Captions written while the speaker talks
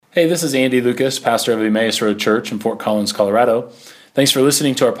Hey, this is Andy Lucas, pastor of Emmaus Road Church in Fort Collins, Colorado. Thanks for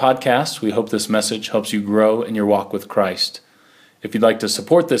listening to our podcast. We hope this message helps you grow in your walk with Christ. If you'd like to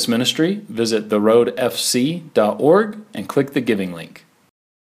support this ministry, visit theroadfc.org and click the giving link.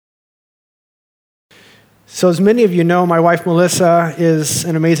 So as many of you know, my wife Melissa is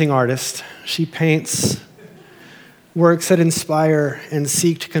an amazing artist. She paints works that inspire and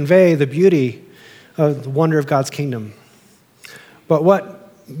seek to convey the beauty of the wonder of God's kingdom. But what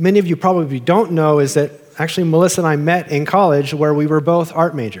many of you probably don't know is that actually Melissa and I met in college where we were both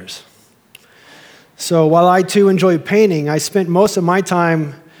art majors. So while I too enjoyed painting, I spent most of my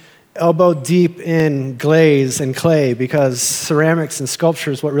time elbow deep in glaze and clay because ceramics and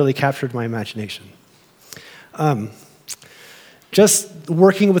sculpture is what really captured my imagination. Just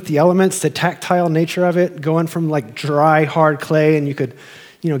working with the elements, the tactile nature of it, going from like dry, hard clay, and you could,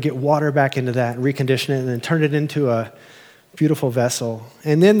 get water back into that and recondition it and then turn it into a beautiful vessel.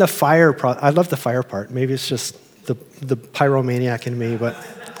 And then the fire, I love the fire part. Maybe it's just the pyromaniac in me, but,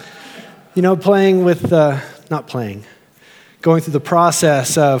 going through the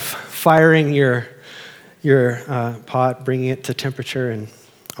process of firing your pot, bringing it to temperature and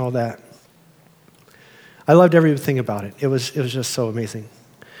all that. I loved everything about it. It was just so amazing.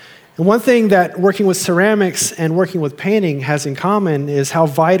 And one thing that working with ceramics and working with painting has in common is how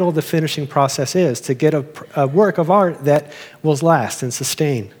vital the finishing process is to get a work of art that will last and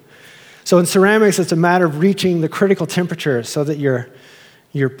sustain. So in ceramics, it's a matter of reaching the critical temperature so that your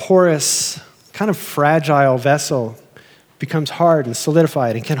porous, kind of fragile vessel becomes hard and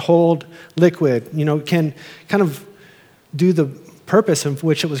solidified and can hold liquid, can kind of do the purpose of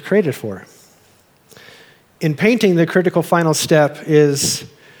which it was created for. In painting, the critical final step is,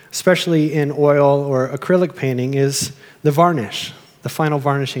 especially in oil or acrylic painting, is the varnish, the final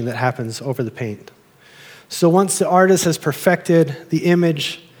varnishing that happens over the paint. So once the artist has perfected the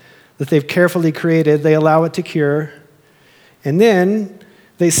image that they've carefully created, they allow it to cure, and then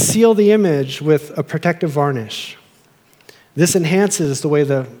they seal the image with a protective varnish. This enhances the way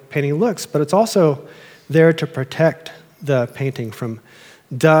the painting looks, but it's also there to protect the painting from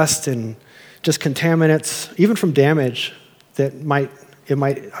dust and just contaminants, even from damage that it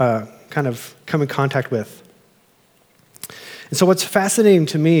might kind of come in contact with. And so what's fascinating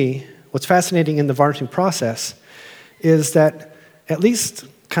in the varnishing process is that at least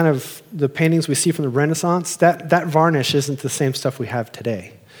kind of the paintings we see from the Renaissance, that varnish isn't the same stuff we have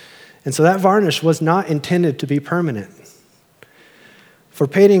today. And so that varnish was not intended to be permanent. For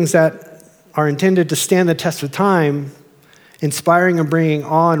paintings that are intended to stand the test of time, inspiring and bringing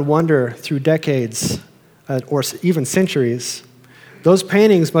awe and wonder through decades or even centuries, those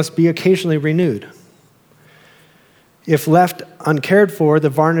paintings must be occasionally renewed. If left uncared for,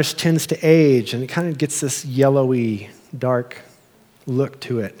 the varnish tends to age and it kind of gets this yellowy, dark look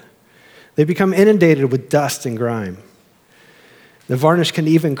to it. They become inundated with dust and grime. The varnish can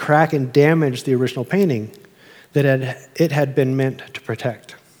even crack and damage the original painting that it had been meant to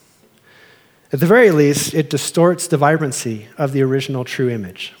protect. At the very least, it distorts the vibrancy of the original true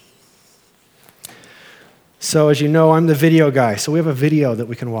image. So as you know, I'm the video guy, so we have a video that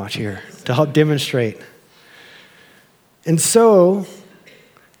we can watch here to help demonstrate. And so,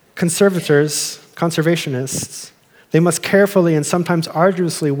 conservationists, they must carefully and sometimes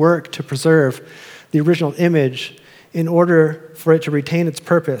arduously work to preserve the original image in order for it to retain its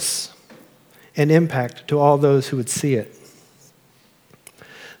purpose and impact to all those who would see it.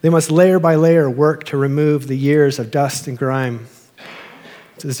 They must layer by layer work to remove the years of dust and grime.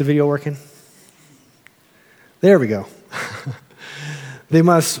 Is the video working? There we go. They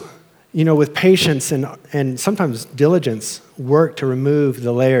must, with patience and sometimes diligence, work to remove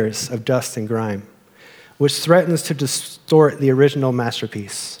the layers of dust and grime, which threatens to distort the original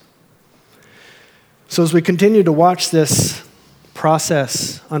masterpiece. So as we continue to watch this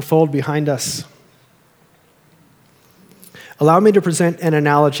process unfold behind us, allow me to present an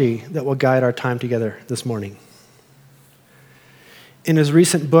analogy that will guide our time together this morning. In his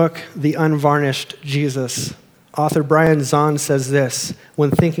recent book, The Unvarnished Jesus, author Brian Zahnd says this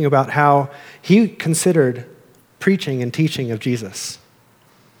when thinking about how he considered preaching and teaching of Jesus.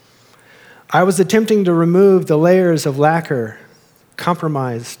 I was attempting to remove the layers of lacquer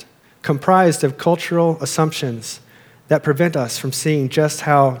comprised of cultural assumptions that prevent us from seeing just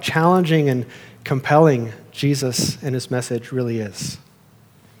how challenging and compelling Jesus and his message really is.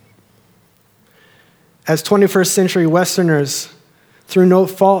 As 21st century Westerners, through no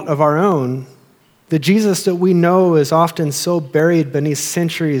fault of our own, the Jesus that we know is often so buried beneath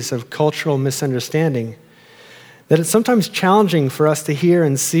centuries of cultural misunderstanding that it's sometimes challenging for us to hear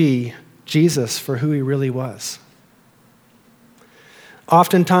and see Jesus for who he really was.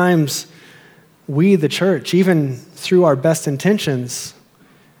 Oftentimes, we, the church, even through our best intentions,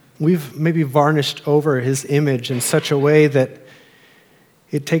 we've maybe varnished over his image in such a way that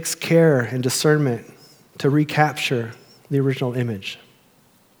it takes care and discernment to recapture the original image,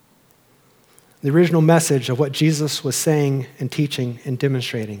 the original message of what Jesus was saying and teaching and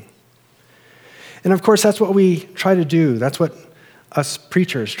demonstrating. And of course, that's what we try to do. That's what us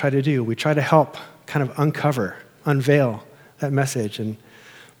preachers try to do. We try to help kind of unveil that message and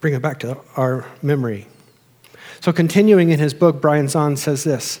bring it back to our memory. So continuing in his book, Brian Zahnd says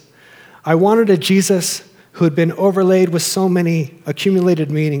this: I wanted a Jesus who had been overlaid with so many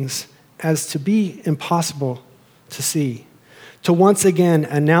accumulated meanings as to be impossible to see, to once again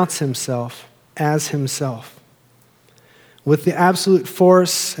announce himself as himself, with the absolute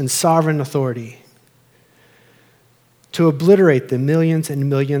force and sovereign authority, to obliterate the millions and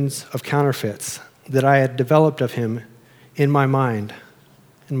millions of counterfeits that I had developed of him in my mind,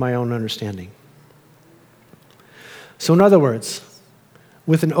 in my own understanding. So in other words,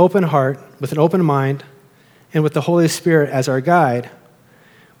 with an open heart, with an open mind, and with the Holy Spirit as our guide,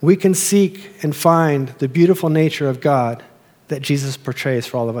 we can seek and find the beautiful nature of God that Jesus portrays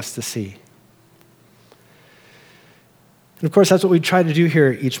for all of us to see. And of course, that's what we try to do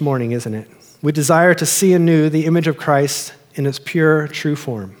here each morning, isn't it? We desire to see anew the image of Christ in its pure, true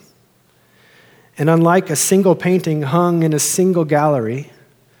form. And unlike a single painting hung in a single gallery,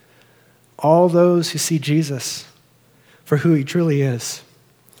 all those who see Jesus for who he truly is,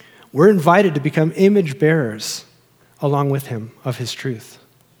 we're invited to become image bearers along with him of his truth,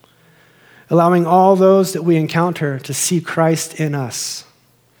 allowing all those that we encounter to see Christ in us.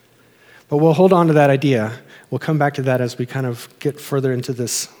 But we'll hold on to that idea. We'll come back to that as we kind of get further into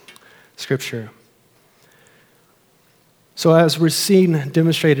this scripture. So as we're seeing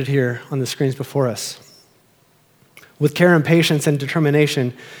demonstrated here on the screens before us, with care and patience and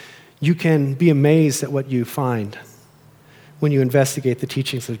determination, you can be amazed at what you find when you investigate the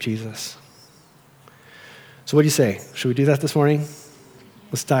teachings of Jesus. So what do you say? Should we do that this morning?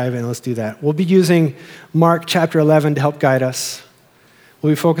 Let's dive in. Let's do that. We'll be using Mark chapter 11 to help guide us.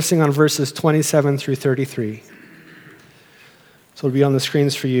 We'll be focusing on verses 27 through 33. So it'll be on the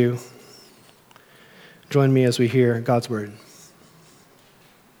screens for you. Join me as we hear God's word.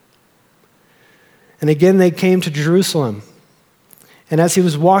 And again they came to Jerusalem. And as he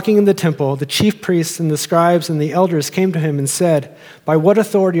was walking in the temple, the chief priests and the scribes and the elders came to him and said, "By what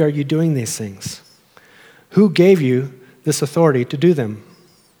authority are you doing these things? Who gave you this authority to do them?"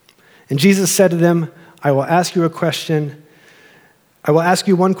 And Jesus said to them, I will ask you one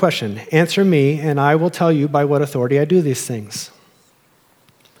question. Answer me, and I will tell you by what authority I do these things.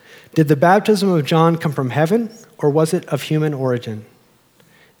 Did the baptism of John come from heaven, or was it of human origin?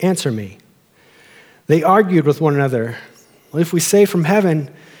 Answer me. They argued with one another. Well, if we say from heaven,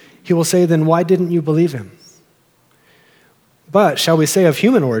 he will say, then why didn't you believe him? But shall we say of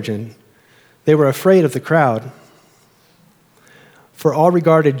human origin? They were afraid of the crowd, for all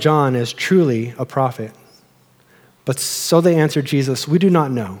regarded John as truly a prophet. But so they answered Jesus, we do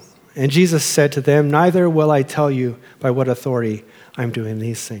not know. And Jesus said to them, neither will I tell you by what authority I'm doing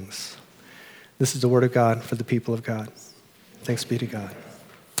these things. This is the word of God for the people of God. Thanks be to God.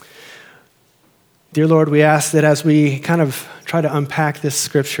 Dear Lord, we ask that as we kind of try to unpack this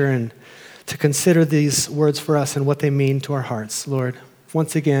scripture and to consider these words for us and what they mean to our hearts, Lord,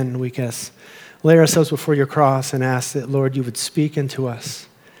 once again, we can lay ourselves before your cross and ask that, Lord, you would speak into us,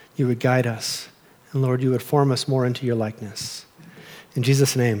 you would guide us, and Lord, you would form us more into your likeness. In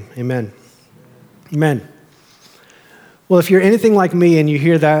Jesus' name, amen. Amen. Well, if you're anything like me and you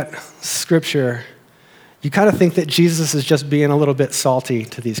hear that scripture, you kind of think that Jesus is just being a little bit salty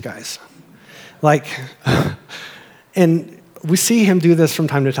to these guys. And we see him do this from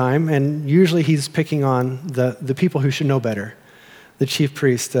time to time, and usually he's picking on the people who should know better, the chief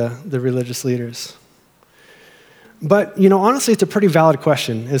priests, the religious leaders. But, honestly, it's a pretty valid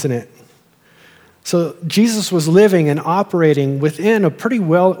question, isn't it? So Jesus was living and operating within a pretty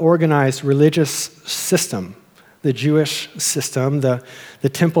well-organized religious system, the Jewish system, the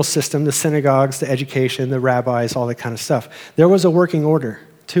temple system, the synagogues, the education, the rabbis, all that kind of stuff. There was a working order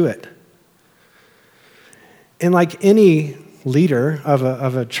to it. And like any leader of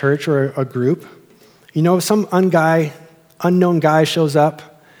a church or a group, some unknown guy shows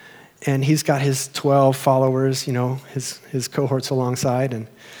up and he's got his 12 followers, his cohorts alongside, and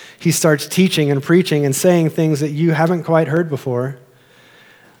he starts teaching and preaching and saying things that you haven't quite heard before,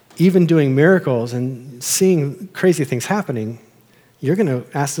 even doing miracles and seeing crazy things happening. You're going to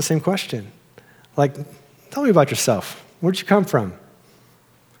ask the same question. Tell me about yourself. Where'd you come from?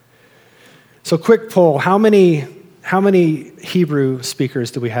 So quick poll, how many how many Hebrew speakers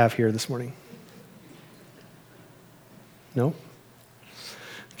do we have here this morning? No?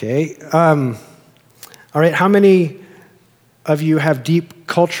 Okay. All right, how many of you have deep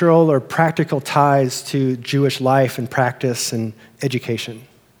cultural or practical ties to Jewish life and practice and education?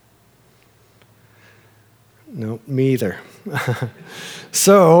 No, me either.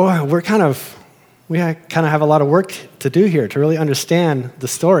 So we kind of have a lot of work to do here to really understand the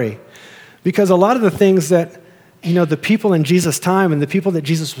story. Because a lot of the things that, the people in Jesus' time and the people that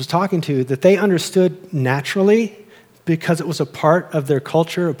Jesus was talking to, that they understood naturally because it was a part of their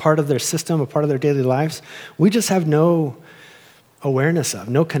culture, a part of their system, a part of their daily lives, we just have no awareness of,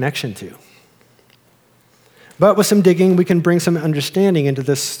 no connection to. But with some digging, we can bring some understanding into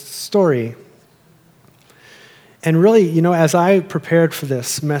this story. And really, as I prepared for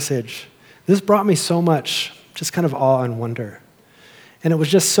this message, this brought me so much just kind of awe and wonder. And it was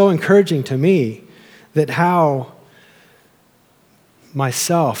just so encouraging to me that how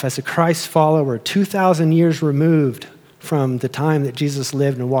myself, as a Christ follower, 2,000 years removed from the time that Jesus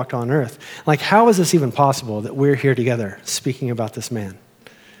lived and walked on earth, how is this even possible that we're here together speaking about this man?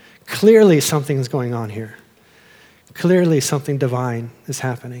 Clearly something's going on here. Clearly something divine is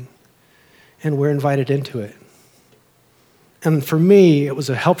happening. And we're invited into it. And for me, it was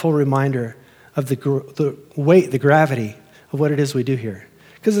a helpful reminder of the weight, the gravity of what it is we do here.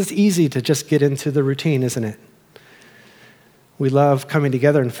 Because it's easy to just get into the routine, isn't it? We love coming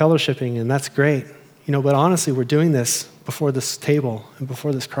together and fellowshipping, and that's great. But honestly, we're doing this before this table and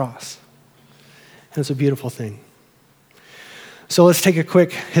before this cross. And it's a beautiful thing. So let's take a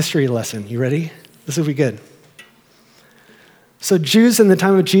quick history lesson. You ready? This will be good. So Jews in the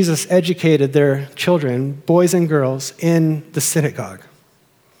time of Jesus educated their children, boys and girls, in the synagogue.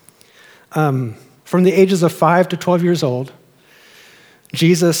 From the ages of 5 to 12 years old,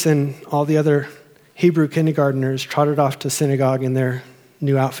 Jesus and all the other Hebrew kindergartners trotted off to synagogue in their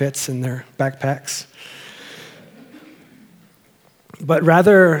new outfits and their backpacks. But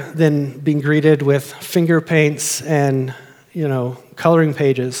rather than being greeted with finger paints and, coloring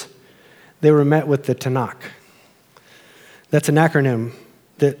pages, they were met with the Tanakh. That's an acronym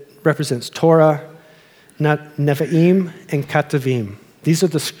that represents Torah, Nevi'im, and Ketuvim. These are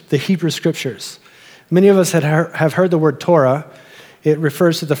the Hebrew scriptures. Many of us have heard the word Torah. It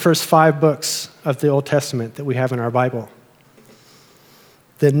refers to the first 5 books of the Old Testament that we have in our Bible.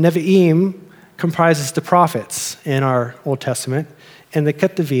 The Nevi'im comprises the prophets in our Old Testament, and the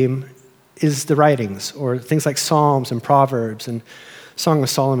Ketuvim is the writings, or things like Psalms and Proverbs and Song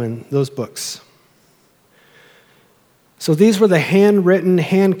of Solomon, those books. So these were the handwritten,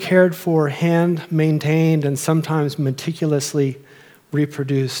 hand-cared for, hand-maintained, and sometimes meticulously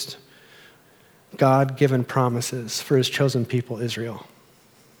reproduced God-given promises for his chosen people, Israel.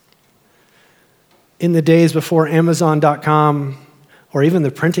 In the days before Amazon.com or even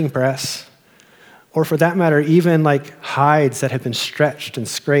the printing press, or for that matter, even hides that had been stretched and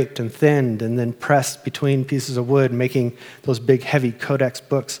scraped and thinned and then pressed between pieces of wood, making those big, heavy codex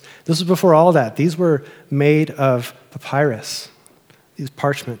books. This was before all that. These were made of papyrus, these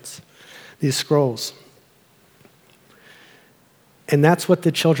parchments, these scrolls. And that's what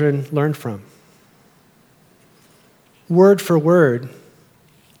the children learned from. Word for word,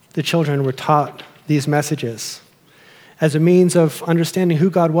 the children were taught these messages as a means of understanding who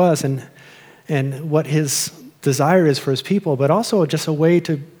God was and what his desire is for his people, but also just a way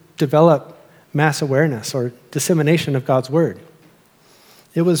to develop mass awareness or dissemination of God's word.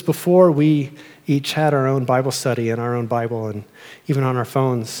 It was before we each had our own Bible study and our own Bible and even on our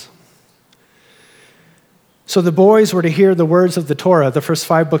phones. So the boys were to hear the words of the Torah, the first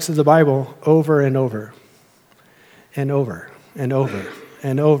 5 books of the Bible, over and over and over and over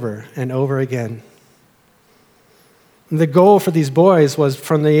and over and over again. The goal for these boys was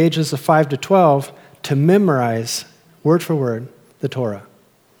from the ages of 5 to 12 to memorize, word for word, the Torah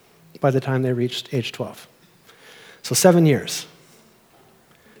by the time they reached age 12. So 7 years.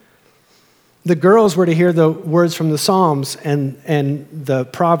 The girls were to hear the words from the Psalms and the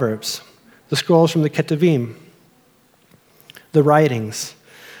Proverbs, the scrolls from the Ketuvim, the writings,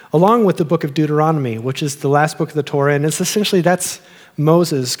 along with the book of Deuteronomy, which is the last book of the Torah, and it's essentially that's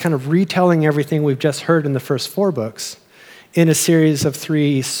Moses kind of retelling everything we've just heard in the first 4 books in a series of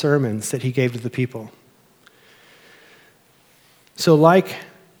 3 sermons that he gave to the people. So like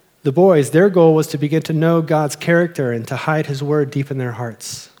the boys, their goal was to begin to know God's character and to hide his word deep in their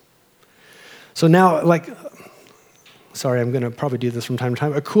hearts. So now, I'm going to probably do this from time to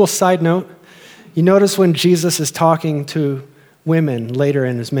time. A cool side note, you notice when Jesus is talking to women later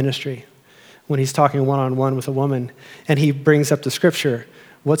in his ministry, when he's talking one-on-one with a woman, and he brings up the scripture,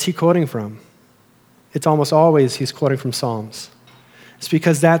 what's he quoting from? it's almost always he's quoting from Psalms. It's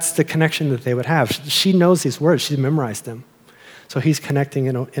because that's the connection that they would have. She knows these words. She's memorized them. So he's connecting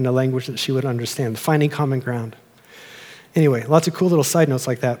in a language that she would understand, finding common ground. Anyway, lots of cool little side notes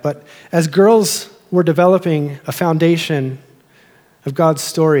like that. But as girls were developing a foundation of God's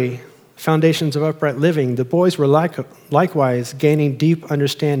story, foundations of upright living, the boys were likewise gaining deep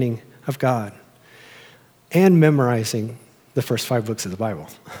understanding of God and memorizing the first 5 books of the Bible.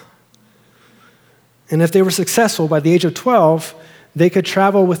 And if they were successful, by the age of 12, they could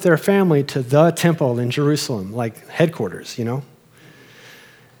travel with their family to the temple in Jerusalem, like headquarters, And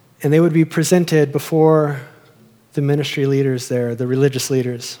they would be presented before the ministry leaders there, the religious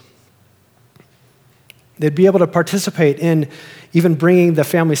leaders. They'd be able to participate in even bringing the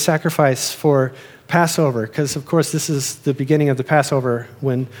family sacrifice for Passover, because, of course, this is the beginning of the Passover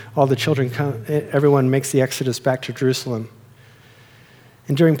when all the children come, everyone makes the exodus back to Jerusalem.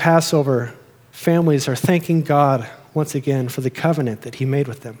 And during Passover, families are thanking God once again for the covenant that he made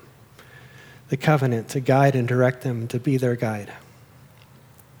with them, the covenant to guide and direct them, to be their guide.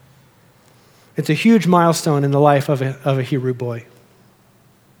 It's a huge milestone in the life of a Hebrew boy.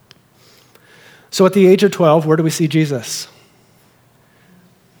 So at the age of 12, where do we see Jesus?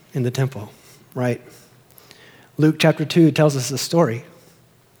 In the temple, right? Luke chapter 2 tells us the story.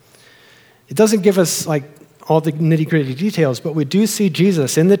 It doesn't give us all the nitty-gritty details, but we do see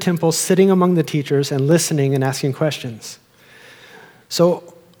Jesus in the temple sitting among the teachers and listening and asking questions.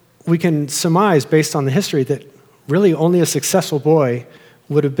 So we can surmise, based on the history, that really only a successful boy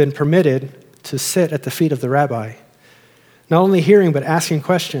would have been permitted to sit at the feet of the rabbi, not only hearing, but asking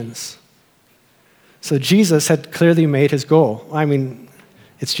questions. So Jesus had clearly made his goal. I mean,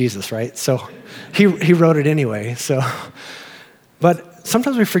 it's Jesus, right? So he wrote it anyway. But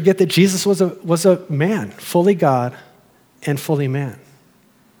sometimes we forget that Jesus was a man, fully God and fully man.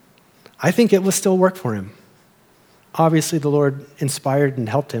 I think it will still work for him. Obviously, the Lord inspired and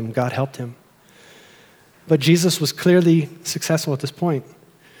helped him. God helped him. But Jesus was clearly successful at this point.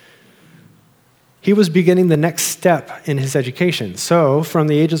 He was beginning the next step in his education. So from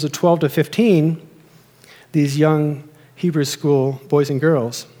the ages of 12 to 15, these young Hebrew school boys and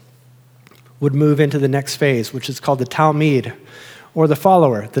girls would move into the next phase, which is called the Talmid, or the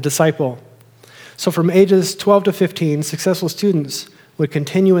follower, the disciple. So from ages 12 to 15, successful students would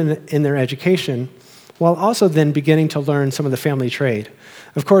continue in their education while also then beginning to learn some of the family trade.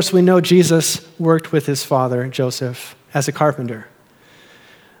 Of course, we know Jesus worked with his father, Joseph, as a carpenter.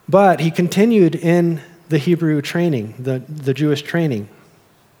 But he continued in the Hebrew training, the Jewish training,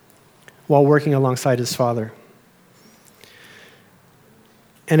 while working alongside his father.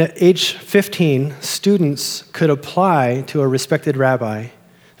 And at age 15, students could apply to a respected rabbi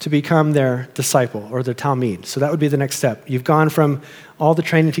to become their disciple or their Talmid. So that would be the next step. You've gone from all the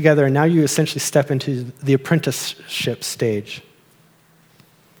training together, and now you essentially step into the apprenticeship stage.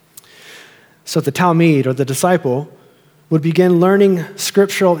 So the Talmid, or the disciple, would begin learning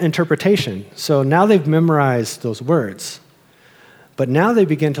scriptural interpretation. So now they've memorized those words, but now they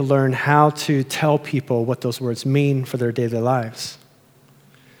begin to learn how to tell people what those words mean for their daily lives.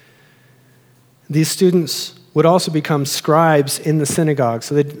 These students would also become scribes in the synagogue.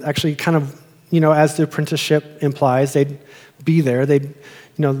 So they'd actually kind of, as the apprenticeship implies, they'd be there. They'd,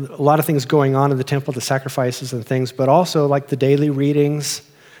 a lot of things going on in the temple, the sacrifices and things, but also like the daily readings,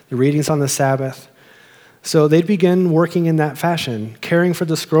 the readings on the Sabbath. So they'd begin working in that fashion, caring for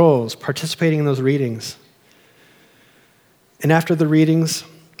the scrolls, participating in those readings. And after the readings,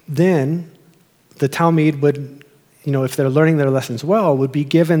 then the Talmid would, if they're learning their lessons well, would be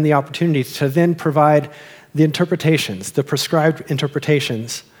given the opportunity to then provide the interpretations, the prescribed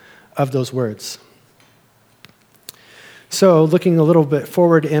interpretations of those words. So looking a little bit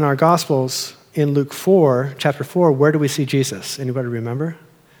forward in our Gospels, in Luke 4, chapter 4, where do we see Jesus? Anybody remember?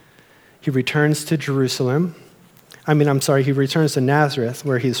 He returns to Jerusalem. He returns to Nazareth,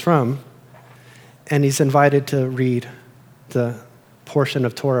 where he's from, and he's invited to read the portion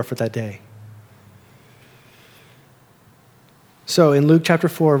of Torah for that day. So in Luke chapter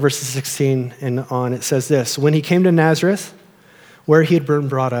 4, verses 16 and on, it says this: when he came to Nazareth, where he had been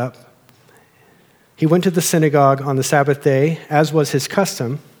brought up, he went to the synagogue on the Sabbath day, as was his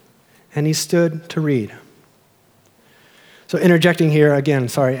custom, and he stood to read. So interjecting here again,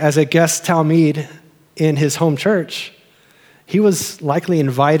 as a guest Talmid in his home church, he was likely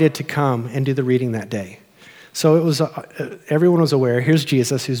invited to come and do the reading that day. So it was everyone was aware. Here's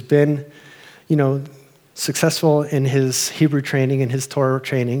Jesus, who's been, successful in his Hebrew training and his Torah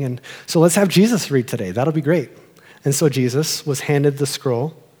training, and so let's have Jesus read today. That'll be great. And so Jesus was handed the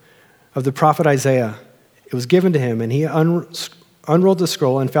scroll of the prophet Isaiah. It was given to him, and he unrolled the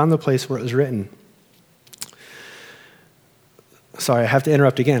scroll and found the place where it was written, Sorry, I have to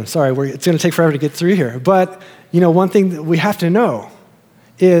interrupt again. Sorry, it's going to take forever to get through here. But, one thing that we have to know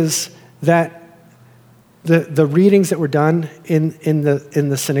is that the readings that were done in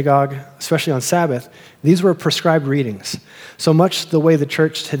the synagogue, especially on Sabbath, these were prescribed readings. So much the way the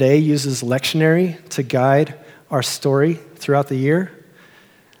church today uses lectionary to guide our story throughout the year,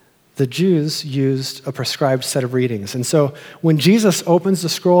 the Jews used a prescribed set of readings. And so when Jesus opens the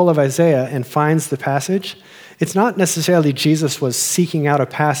scroll of Isaiah and finds the passage, it's not necessarily Jesus was seeking out a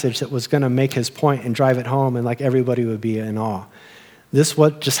passage that was going to make his point and drive it home and like everybody would be in awe. This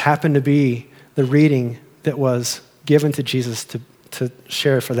what just happened to be the reading that was given to Jesus to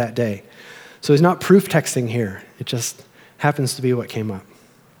share for that day. So he's not proof texting here. It just happens to be what came up.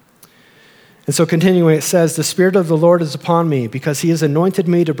 And so continuing, it says, "The Spirit of the Lord is upon me because he has anointed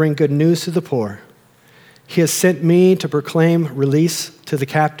me to bring good news to the poor. He has sent me to proclaim release to the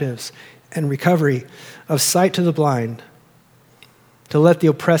captives and recovery of sight to the blind, to let the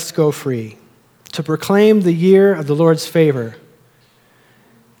oppressed go free, to proclaim the year of the Lord's favor."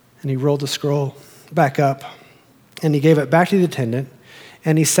 And he rolled the scroll back up, and he gave it back to the attendant,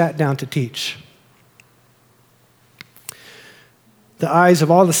 and he sat down to teach. The eyes of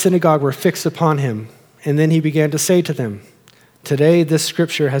all the synagogue were fixed upon him, and then he began to say to them, "Today this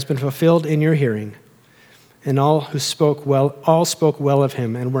scripture has been fulfilled in your hearing." And all spoke well of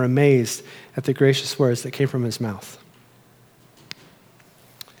him and were amazed at the gracious words that came from his mouth.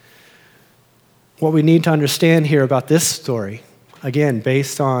 What we need to understand here about this story, again,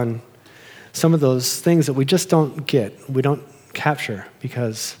 based on some of those things that we just don't get, we don't capture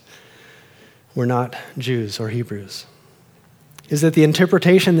because we're not Jews or Hebrews, is that the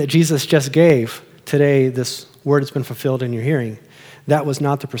interpretation that Jesus just gave, "Today this word has been fulfilled in your hearing," that was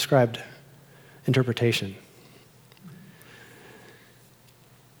not the prescribed interpretation.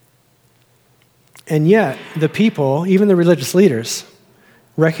 And yet, the people, even the religious leaders,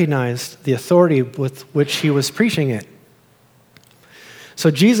 recognized the authority with which he was preaching it. So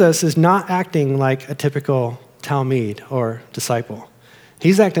Jesus is not acting like a typical Talmud or disciple.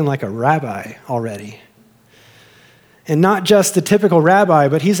 He's acting like a rabbi already. And not just the typical rabbi,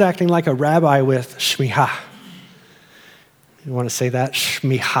 but he's acting like a rabbi with shmiha. You want to say that?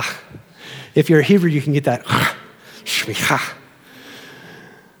 Shmiha. If you're a Hebrew, you can get that. Shmiha.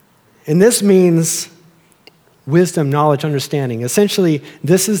 And this means wisdom, knowledge, understanding. Essentially,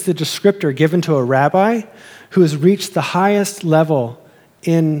 this is the descriptor given to a rabbi who has reached the highest level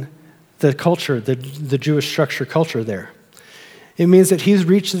in the culture, the Jewish structure culture there. It means that he's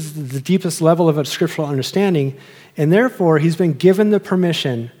reached the deepest level of a scriptural understanding, and therefore he's been given the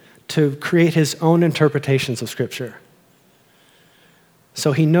permission to create his own interpretations of Scripture.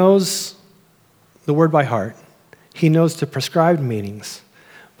 So he knows the word by heart. He knows the prescribed meanings.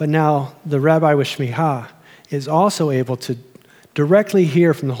 But now the rabbi with shmiha is also able to directly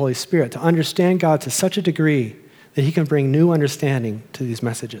hear from the Holy Spirit, to understand God to such a degree that he can bring new understanding to these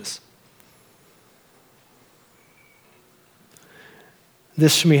messages.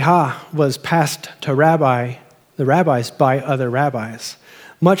 This shmiha was passed to the rabbis by other rabbis,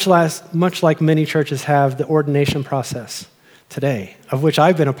 much like many churches have the ordination process today, of which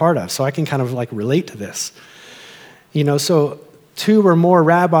I've been a part of, so I can kind of like relate to this. So 2 or more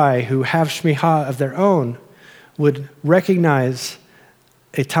rabbi who have shmiha of their own would recognize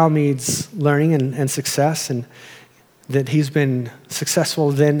a Talmud's learning and success, and that he's been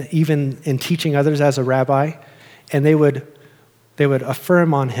successful then even in teaching others as a rabbi, and they would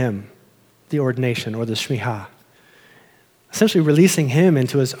affirm on him the ordination or the shmiha, essentially releasing him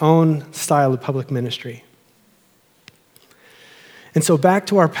into his own style of public ministry. And so back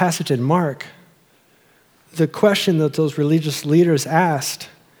to our passage in Mark, the question that those religious leaders asked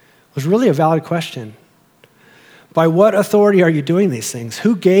was really a valid question. By what authority are you doing these things?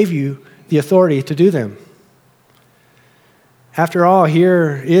 Who gave you the authority to do them? After all,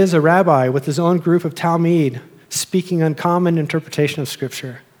 here is a rabbi with his own group of Talmud speaking uncommon interpretation of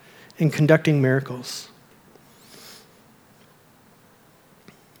Scripture and conducting miracles.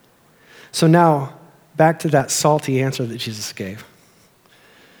 So now, back to that salty answer that Jesus gave.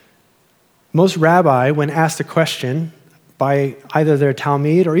 Most rabbi, when asked a question by either their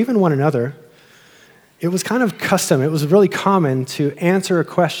Talmud or even one another, it was kind of custom. It was really common to answer a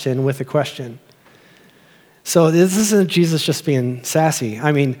question with a question. So this isn't Jesus just being sassy.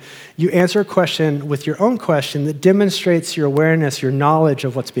 I mean, you answer a question with your own question that demonstrates your awareness, your knowledge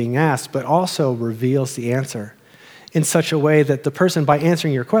of what's being asked, but also reveals the answer in such a way that the person, by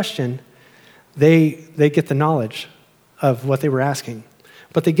answering your question, they get the knowledge of what they were asking,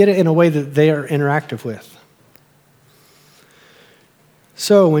 but they get it in a way that they are interactive with.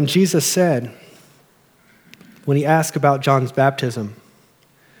 So when Jesus said, when he asked about John's baptism.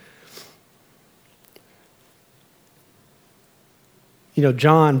 You know,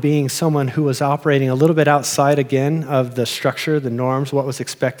 John being someone who was operating a little bit outside again of the structure, the norms, what was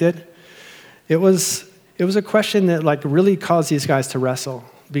expected, it was a question that like really caused these guys to wrestle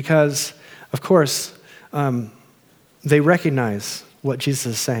because, of course, they recognize what Jesus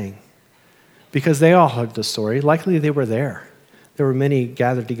is saying because they all heard the story. Likely they were there. There were many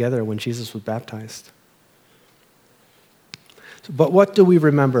gathered together when Jesus was baptized. But what do we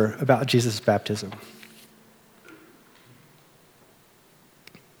remember about Jesus' baptism?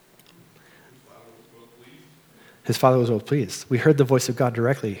 His Father was well pleased. We heard the voice of God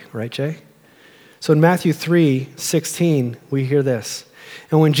directly, right, Jay? So in Matthew 3:16, we hear this.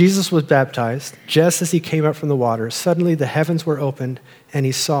 And when Jesus was baptized, just as he came up from the water, suddenly the heavens were opened, and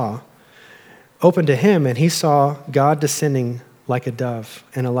he saw God descending like a dove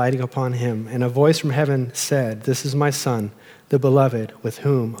and alighting upon him. And a voice from heaven said, "This is my Son, the beloved, with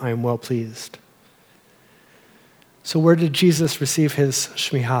whom I am well pleased." So where did Jesus receive his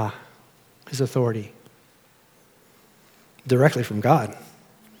shmiha, his authority? Directly from God,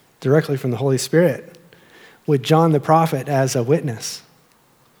 directly from the Holy Spirit, with John the prophet as a witness.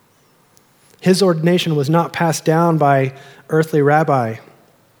 His ordination was not passed down by earthly rabbi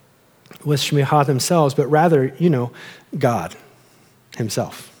with shmiha themselves, but rather, God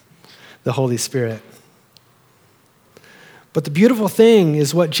himself, the Holy Spirit. But the beautiful thing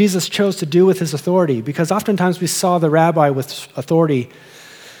is what Jesus chose to do with his authority, because oftentimes we saw the rabbi with authority.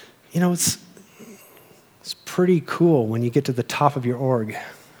 It's pretty cool when you get to the top of your org.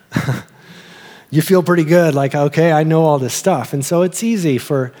 You feel pretty good, like, okay, I know all this stuff. And so it's easy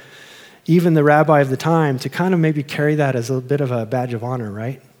for even the rabbi of the time to kind of maybe carry that as a bit of a badge of honor,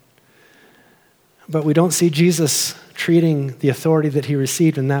 right? But we don't see Jesus treating the authority that he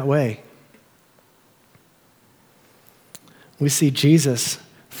received in that way. We see Jesus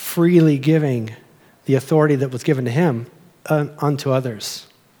freely giving the authority that was given to him unto others.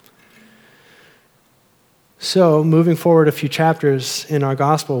 So, moving forward a few chapters in our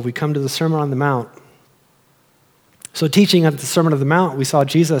gospel, we come to the Sermon on the Mount. So, teaching at the Sermon on the Mount, we saw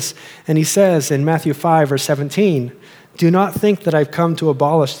Jesus, and he says in Matthew 5, verse 17, "Do not think that I've come to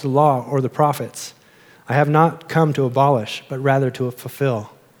abolish the law or the prophets. I have not come to abolish, but rather to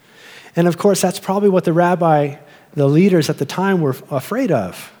fulfill." And of course, that's probably what the leaders at the time were afraid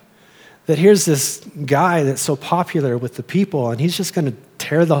of. That here's this guy that's so popular with the people, and he's just going to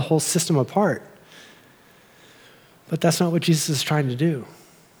tear the whole system apart. But that's not what Jesus is trying to do.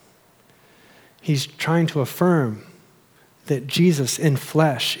 He's trying to affirm that Jesus in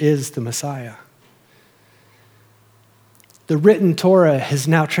flesh is the Messiah. The written Torah has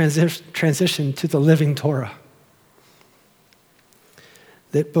now transitioned to the living Torah.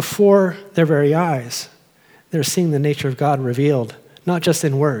 That before their very eyes, they're seeing the nature of God revealed, not just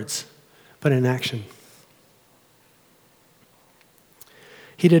in words, but in action.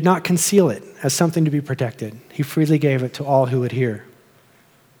 He did not conceal it as something to be protected. He freely gave it to all who would hear.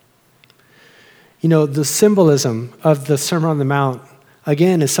 The symbolism of the Sermon on the Mount,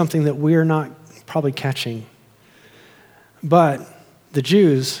 again, is something that we're not probably catching. But the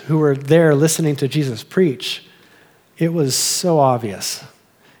Jews who were there listening to Jesus preach, it was so obvious.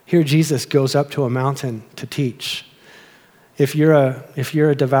 Here Jesus goes up to a mountain to teach. If you're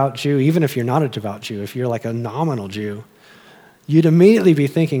a devout Jew, even if you're not a devout Jew, if you're like a nominal Jew, you'd immediately be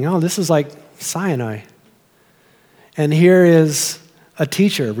thinking, oh, this is like Sinai. And here is a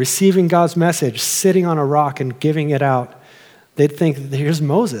teacher receiving God's message, sitting on a rock and giving it out. They'd think, here's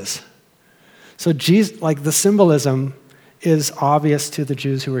Moses. So Jesus, like the symbolism is obvious to the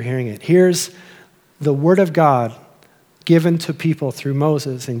Jews who were hearing it. Here's the word of God given to people through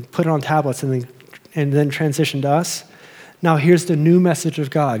Moses and put on tablets and then transitioned to us. Now here's the new message of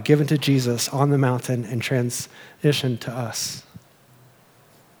God given to Jesus on the mountain and transitioned to us.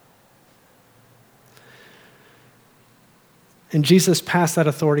 And Jesus passed that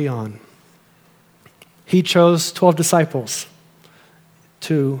authority on. He chose 12 disciples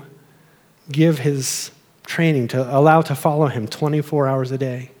to give his training, to allow to follow him 24 hours a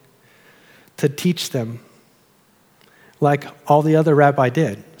day, to teach them like all the other rabbi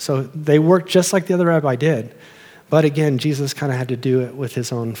did. So they worked just like the other rabbi did. But again, Jesus kind of had to do it with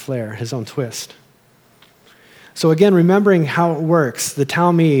his own flair, his own twist. So again, remembering how it works, the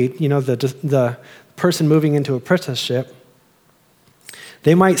Talmud, the person moving into apprenticeship,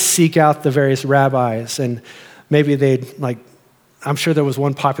 they might seek out the various rabbis, and maybe I'm sure there was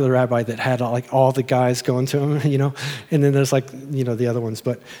one popular rabbi that had all the guys going to him, and then there's the other ones.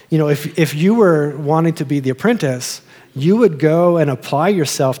 But, if you were wanting to be the apprentice, you would go and apply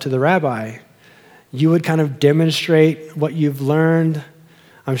yourself to the rabbi. You would kind of demonstrate what you've learned.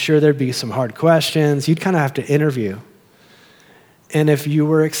 I'm sure there'd be some hard questions. You'd kind of have to interview. And if you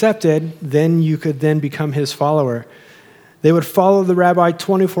were accepted, then you could then become his follower. They would follow the rabbi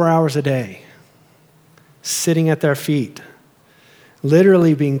 24 hours a day, sitting at their feet,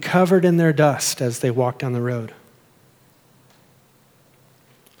 literally being covered in their dust as they walked down the road.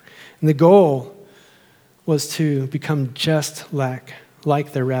 And the goal was to become just like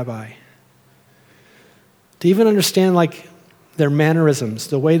their rabbi. To even understand like their mannerisms,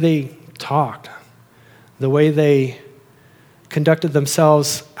 the way they talked, the way they conducted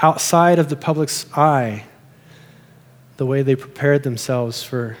themselves outside of the public's eye, the way they prepared themselves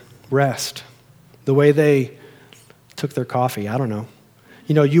for rest, the way they took their coffee, I don't know.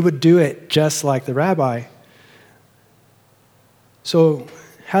 You know, you would do it just like the rabbi. So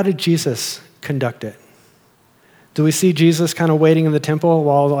how did Jesus conduct it? Do we see Jesus kind of waiting in the temple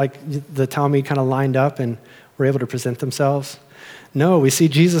while like the Talmud kind of lined up and were able to present themselves? No, we see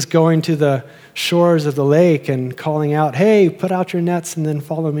Jesus going to the shores of the lake and calling out, hey, put out your nets and then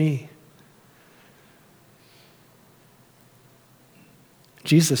follow me.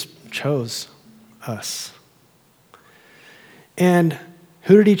 Jesus chose us. And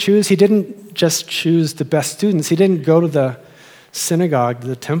who did he choose? He didn't just choose the best students. He didn't go to the synagogue,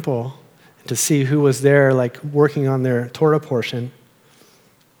 the temple, to see who was there, like working on their Torah portion.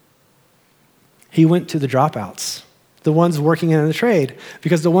 He went to the dropouts, the ones working in the trade,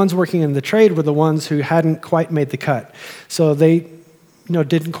 because the ones working in the trade were the ones who hadn't quite made the cut. So they,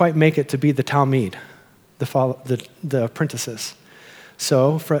 didn't quite make it to be the Talmud, the apprentices.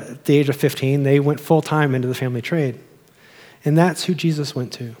 So at the age of 15, they went full-time into the family trade. And that's who Jesus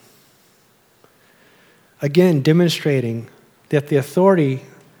went to. Again, demonstrating that the authority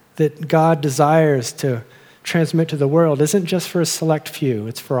that God desires to transmit to the world isn't just for a select few,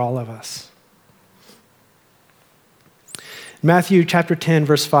 it's for all of us. Matthew chapter 10,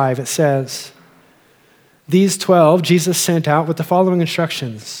 verse 5, it says, "These 12 Jesus sent out with the following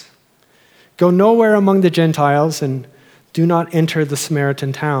instructions. Go nowhere among the Gentiles and do not enter the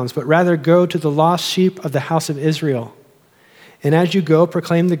Samaritan towns, but rather go to the lost sheep of the house of Israel. And as you go,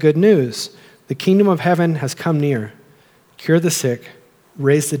 proclaim the good news. The kingdom of heaven has come near. Cure the sick,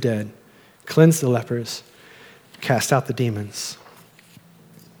 raise the dead, cleanse the lepers, cast out the demons."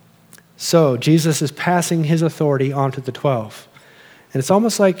 So Jesus is passing his authority on to the 12. And it's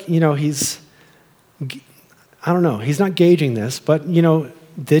almost like, he's not gauging this, but,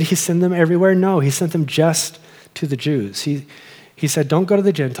 did he send them everywhere? No, he sent them just to the Jews. He said, don't go to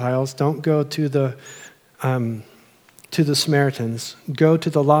the Gentiles, don't go to the Samaritans, go to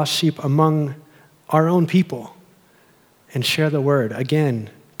the lost sheep among our own people and share the word. Again,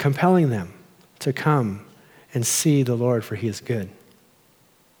 compelling them to come and see the Lord, for he is good.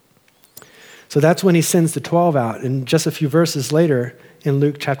 So that's when he sends the 12 out. And just a few verses later, in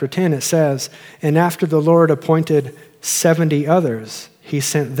Luke chapter 10, it says, "And after the Lord appointed 70 others, he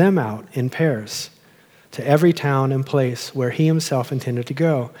sent them out in pairs to every town and place where he himself intended to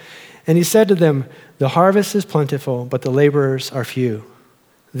go. And he said to them, 'The harvest is plentiful, but the laborers are few.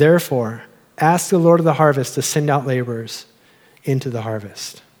 Therefore, ask the Lord of the harvest to send out laborers into the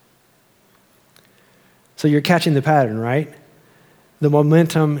harvest.'" So you're catching the pattern, right? The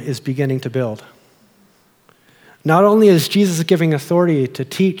momentum is beginning to build. Not only is Jesus giving authority to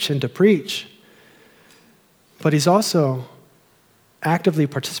teach and to preach, but he's also actively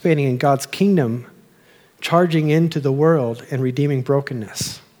participating in God's kingdom, charging into the world and redeeming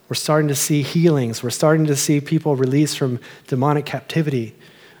brokenness. We're starting to see healings. We're starting to see people released from demonic captivity.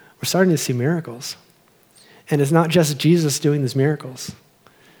 We're starting to see miracles. And it's not just Jesus doing these miracles.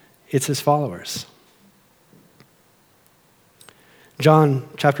 It's his followers. John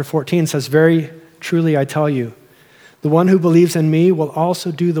chapter 14 says, "Very truly I tell you, the one who believes in me will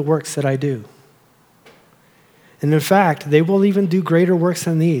also do the works that I do. And in fact, they will even do greater works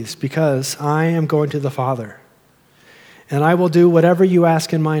than these, because I am going to the Father. And I will do whatever you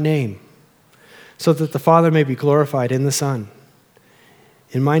ask in my name, so that the Father may be glorified in the Son.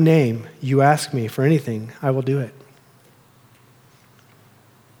 In my name, you ask me for anything, I will do it."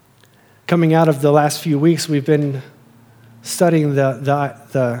 Coming out of the last few weeks, we've been studying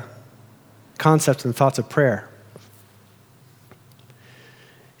the concepts and thoughts of prayer.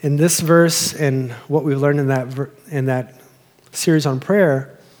 In this verse and what we've learned in that series on prayer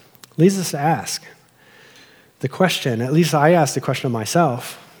leads us to ask the question, at least I asked the question of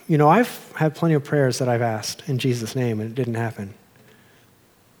myself. I've had plenty of prayers that I've asked in Jesus' name and it didn't happen.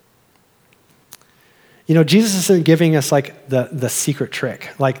 Jesus isn't giving us like the secret trick.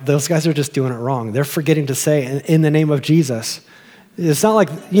 Like those guys are just doing it wrong. They're forgetting to say in the name of Jesus. It's not like,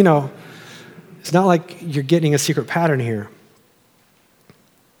 It's not like you're getting a secret pattern here.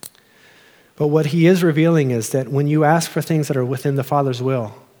 But what he is revealing is that when you ask for things that are within the Father's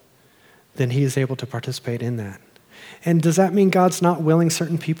will, then he is able to participate in that. And does that mean God's not willing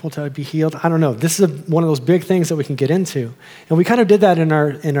certain people to be healed? I don't know. This is one of those big things that we can get into. And we kind of did that in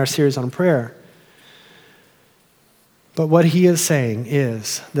our series on prayer. But what he is saying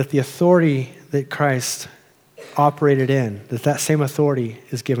is that the authority that Christ operated in, that same authority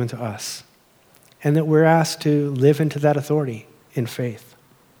is given to us. And that we're asked to live into that authority in faith.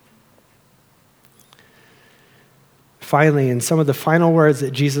 Finally, in some of the final words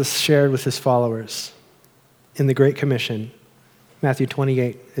that Jesus shared with his followers in the Great Commission, Matthew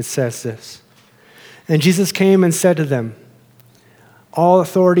 28, it says this. And Jesus came and said to them, all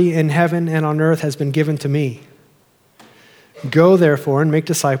authority in heaven and on earth has been given to me. Go, therefore, and make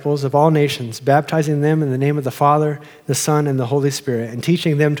disciples of all nations, baptizing them in the name of the Father, the Son, and the Holy Spirit, and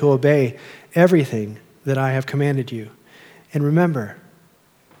teaching them to obey everything that I have commanded you. And remember,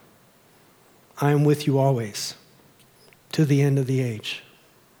 I am with you always, to the end of the age.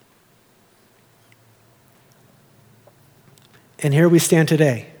 And here we stand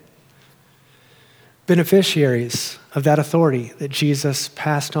today, beneficiaries of that authority that Jesus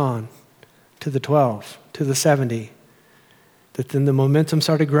passed on to the 12, to the 70, that then the momentum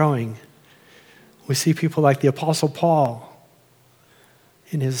started growing. We see people like the Apostle Paul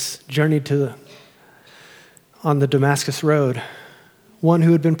in his journey on the Damascus Road, one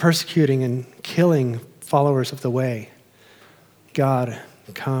who had been persecuting and killing followers of the way. God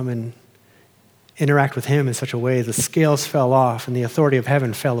come and interact with him in such a way the scales fell off and the authority of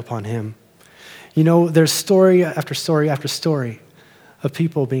heaven fell upon him. You know, there's story after story after story of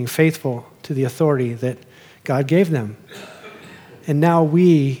people being faithful to the authority that God gave them. And now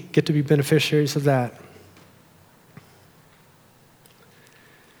we get to be beneficiaries of that.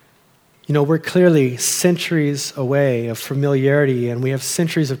 You know, we're clearly centuries away of familiarity, and we have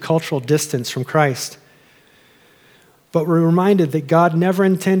centuries of cultural distance from Christ. But we're reminded that God never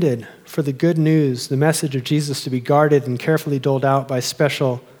intended for the good news, the message of Jesus, to be guarded and carefully doled out by a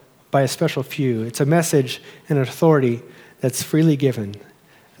special few. It's a message and an authority that's freely given.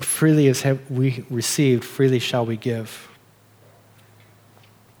 Freely as we received, freely shall we give.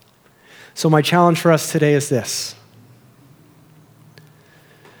 So my challenge for us today is this.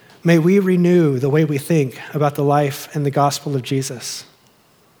 May we renew the way we think about the life and the gospel of Jesus.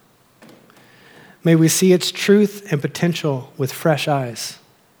 May we see its truth and potential with fresh eyes,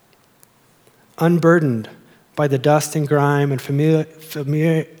 unburdened by the dust and grime and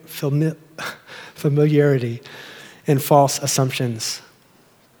familiarity and false assumptions.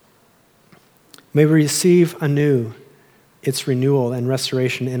 May we receive anew its renewal and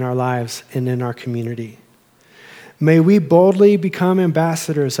restoration in our lives and in our community. May we boldly become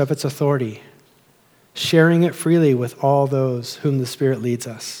ambassadors of its authority, sharing it freely with all those whom the Spirit leads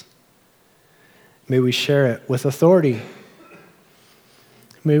us. May we share it with authority.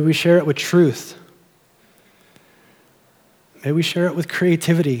 May we share it with truth. May we share it with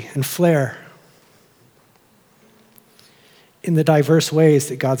creativity and flair in the diverse ways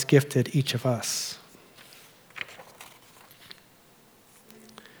that God's gifted each of us.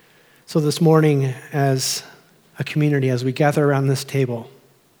 So this morning, as a community, as we gather around this table,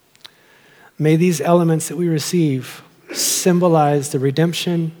 may these elements that we receive symbolize the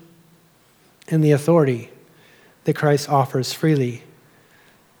redemption and the authority that Christ offers freely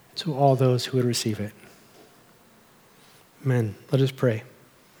to all those who would receive it. Amen. Let us pray.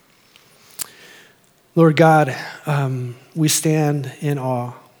 Lord God, we stand in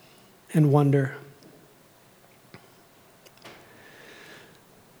awe and wonder.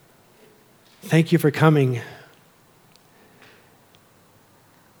 Thank you for coming.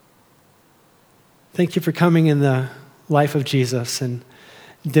 Thank you for coming in the life of Jesus and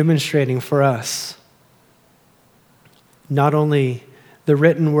demonstrating for us not only the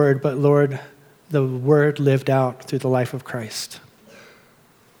written word, but Lord, the word lived out through the life of Christ.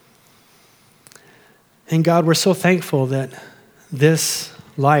 And God, we're so thankful that this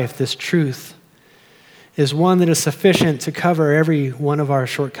life, this truth, is one that is sufficient to cover every one of our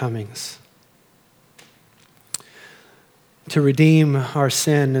shortcomings, to redeem our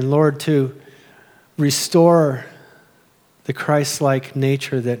sin, and Lord, to restore the Christ-like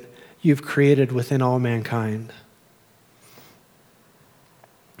nature that you've created within all mankind.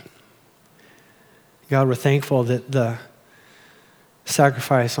 God, we're thankful that the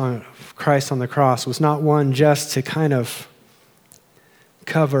sacrifice of Christ on the cross was not one just to kind of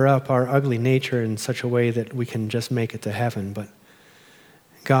cover up our ugly nature in such a way that we can just make it to heaven, but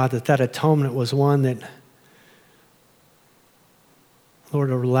God, that atonement was one that, Lord,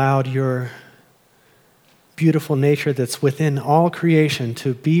 allowed your beautiful nature that's within all creation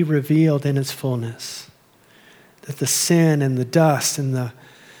to be revealed in its fullness. That the sin and the dust and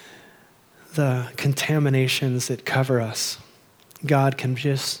the contaminations that cover us, God can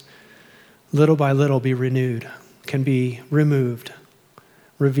just little by little be renewed, can be removed,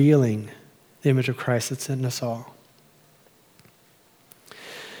 revealing the image of Christ that's in us all.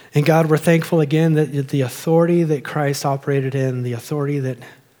 And God, we're thankful again that the authority that Christ operated in, the authority that,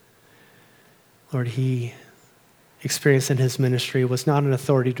 Lord, he experienced in his ministry was not an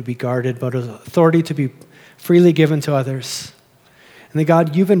authority to be guarded, but an authority to be freely given to others. And that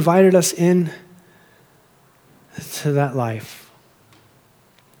God, you've invited us in to that life.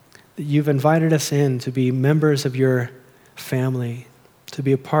 That you've invited us in to be members of your family, to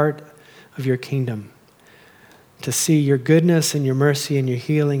be a part of your kingdom, to see your goodness and your mercy and your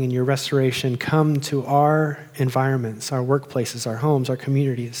healing and your restoration come to our environments, our workplaces, our homes, our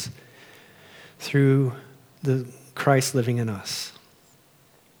communities, through the Christ living in us.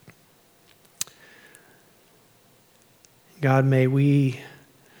 God, may we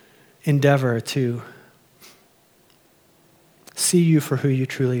endeavor to see you for who you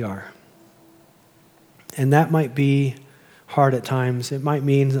truly are. And that might be hard at times. It might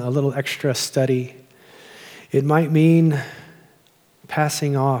mean a little extra study. It might mean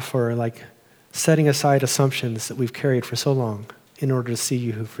passing off or like setting aside assumptions that we've carried for so long in order to see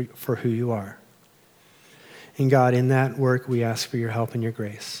you for who you are. And God, in that work, we ask for your help and your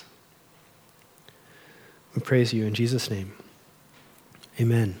grace. We praise you in Jesus' name.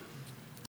 Amen.